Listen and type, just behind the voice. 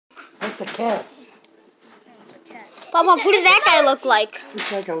That's a cat. Papa, who does that guy look like?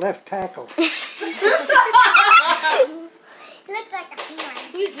 Looks like a left tackle. He looks like a female.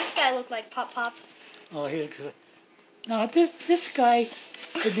 Who does this guy look like, Pop? Oh, he looks like... No, this guy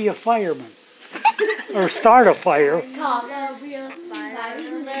could be a fireman. Or start a fire.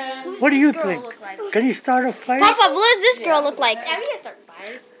 What do you think? Can he start a fire? Papa, what does this girl look like? Can we start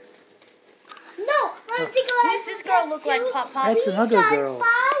fires? No, let's think about who's this girl look like, Pop? That's another girl.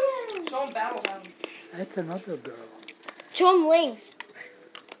 Show him battle him. That's another girl. Show him wings.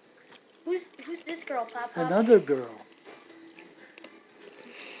 Who's this girl, Pop? Another girl.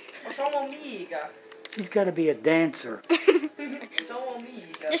 Show him amiga. She's got to be a dancer. Show him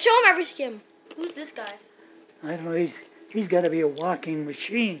amiga. Just show him every skin. Who's this guy? I don't know. He's got to be a walking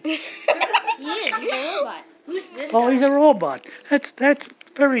machine. He is. He's a robot. Who's this guy? Oh, he's a robot. That's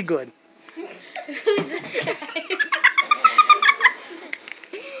very good. Who's this guy?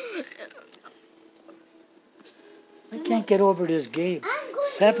 I can't get over this game.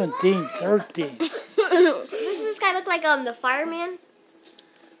 17-13. Does this guy look like the fireman?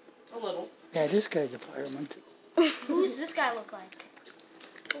 A little. Yeah, this guy's a fireman too. Who's this guy look like?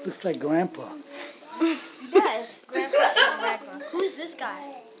 Looks like Grandpa. He does. Grandpa is Grandpa. Who's this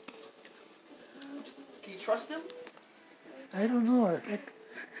guy? Can you trust him? I don't know.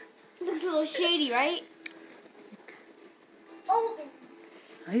 Looks a little shady, right? Oh.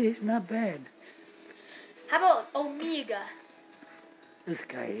 He's not bad. How about Omega? This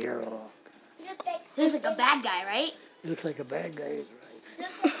guy here, oh, He looks like a bad guy, right? he looks like a bad guy. He's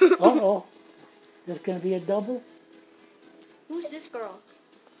right. Uh-oh. This going to be a double? Who's this girl?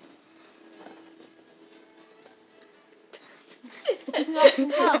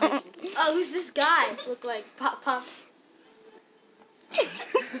 Oh, who's this guy? Look like Pop. Pop.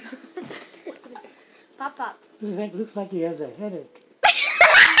 Looks like he has a headache.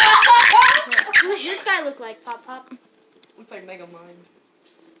 Who's this guy look like, Pop? Looks like Mega Mind.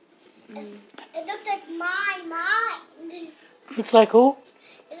 It looks like my mind. Looks like who?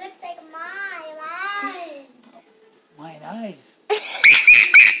 It looks like my mind. Mine eyes.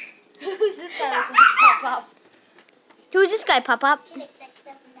 Who's this guy look like, Pop? Who's this guy, Pop? It looks like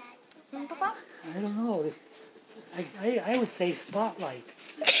something like Pop? I don't know. I would say Spotlight.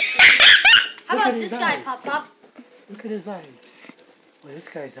 How Look about at this his guy, eyes. Pop? Look at his eyes. Well, this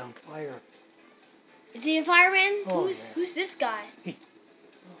guy's on fire. Is he a fireman? Oh, Who's this guy? He-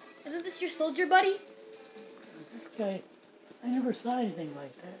 Isn't this your soldier buddy? This guy, I never saw anything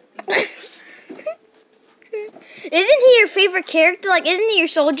like that. Isn't he your favorite character? Like, isn't he your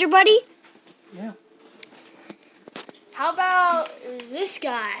soldier buddy? Yeah. How about this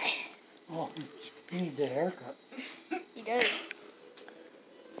guy? Oh, he needs a haircut. He does.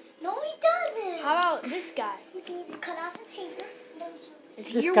 No, he doesn't. How about this guy? He needs to cut off his hair. Is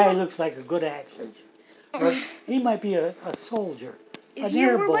he This your guy one? looks like a good actor. Or he might be a soldier. Is An he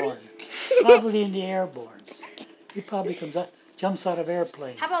your war buddy? airborne. Probably in the airborne. He probably jumps out of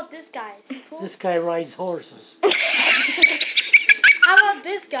airplanes. How about this guy? Is he cool? This guy rides horses. How about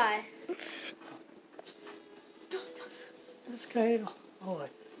this guy?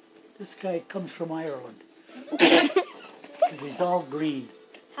 This guy comes from Ireland. He's all green.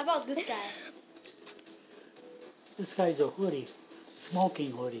 How about this guy? This guy's a hoodie,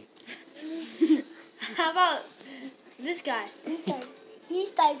 smoking hoodie. How about this guy? He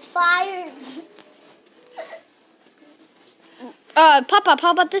starts firing. Pop,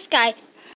 how about this guy?